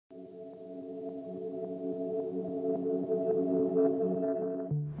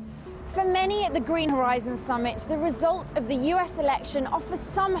many at the Green Horizons Summit, the result of the US election offers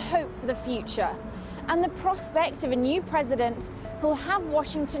some hope for the future and the prospect of a new president who'll have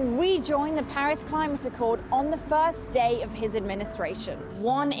Washington rejoin the Paris Climate Accord on the first day of his administration.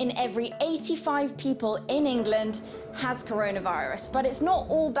 1 in every 85 people in England has coronavirus, but it's not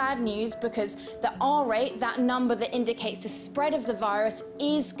all bad news because the R rate, that number that indicates the spread of the virus,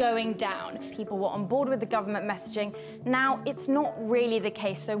 is going down. People were on board with the government messaging. Now it's not really the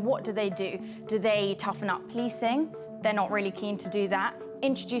case, so what do? Do they toughen up policing? They're not really keen to do that.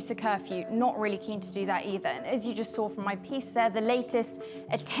 Introduce a curfew, not really keen to do that either. And as you just saw from my piece there, the latest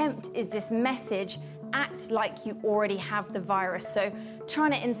attempt is this message: act like you already have the virus. So trying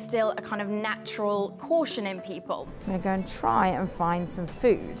to instill a kind of natural caution in people. I'm going to go and try and find some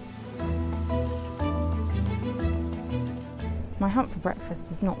food. My hunt for breakfast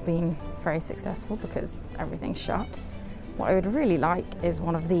has not been very successful because everything's shut. What I would really like is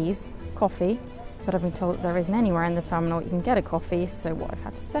one of these, coffee, but I've been told that there isn't anywhere in the terminal you can get a coffee, so what I've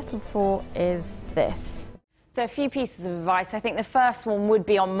had to settle for is this. So a few pieces of advice. I think the first one would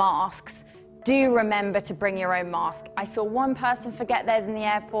be on masks. Do remember to bring your own mask. I saw one person forget theirs in the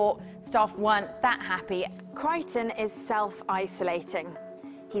airport. Staff weren't that happy. Crichton is self-isolating.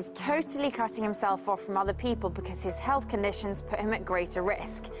 He's totally cutting himself off from other people because his health conditions put him at greater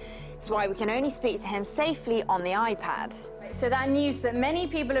risk. It's why we can only speak to him safely on the iPad. So that news that many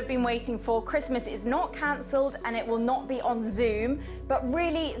people have been waiting for, Christmas is not cancelled and it will not be on Zoom, but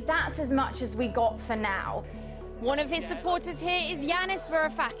really that's as much as we got for now. One of his supporters here is Yanis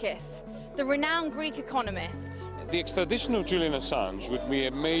Varoufakis, the renowned Greek economist. The extradition of Julian Assange would be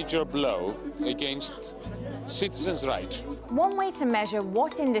a major blow against citizens' rights. One way to measure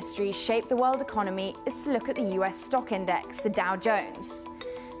what industries shape the world economy is to look at the US stock index, the Dow Jones.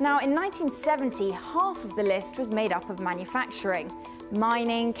 Now, in 1970, half of the list was made up of manufacturing.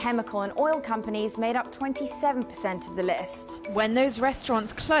 Mining, chemical and oil companies made up 27% of the list. When those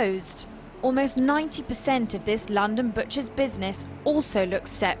restaurants closed, almost 90% of this London butcher's business also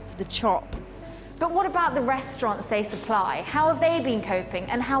looks set for the chop. But what about the restaurants they supply? How have they been coping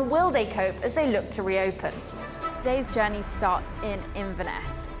and how will they cope as they look to reopen? Today's journey starts in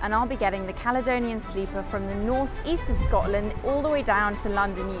Inverness, and I'll be getting the Caledonian Sleeper from the north-east of Scotland all the way down to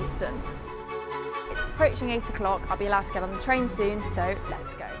London Euston. It's approaching 8 o'clock, I'll be allowed to get on the train soon, so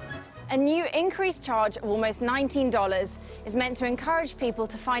let's go. A new increased charge of almost $19 is meant to encourage people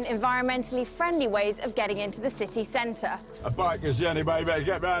to find environmentally friendly ways of getting into the city centre. A biker's journey, baby, to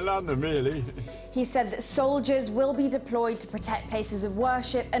get around London, really. He said that soldiers will be deployed to protect places of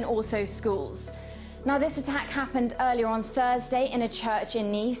worship and also schools. Now, this attack happened earlier on Thursday in a church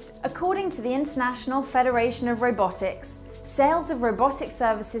in Nice. According to the International Federation of Robotics, sales of robotic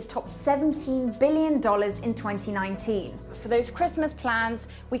services topped $17 billion in 2019. For those Christmas plans,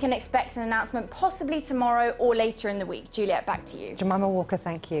 we can expect an announcement possibly tomorrow or later in the week. Juliet, back to you. Jemima Walker,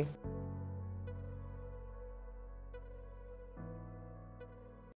 thank you.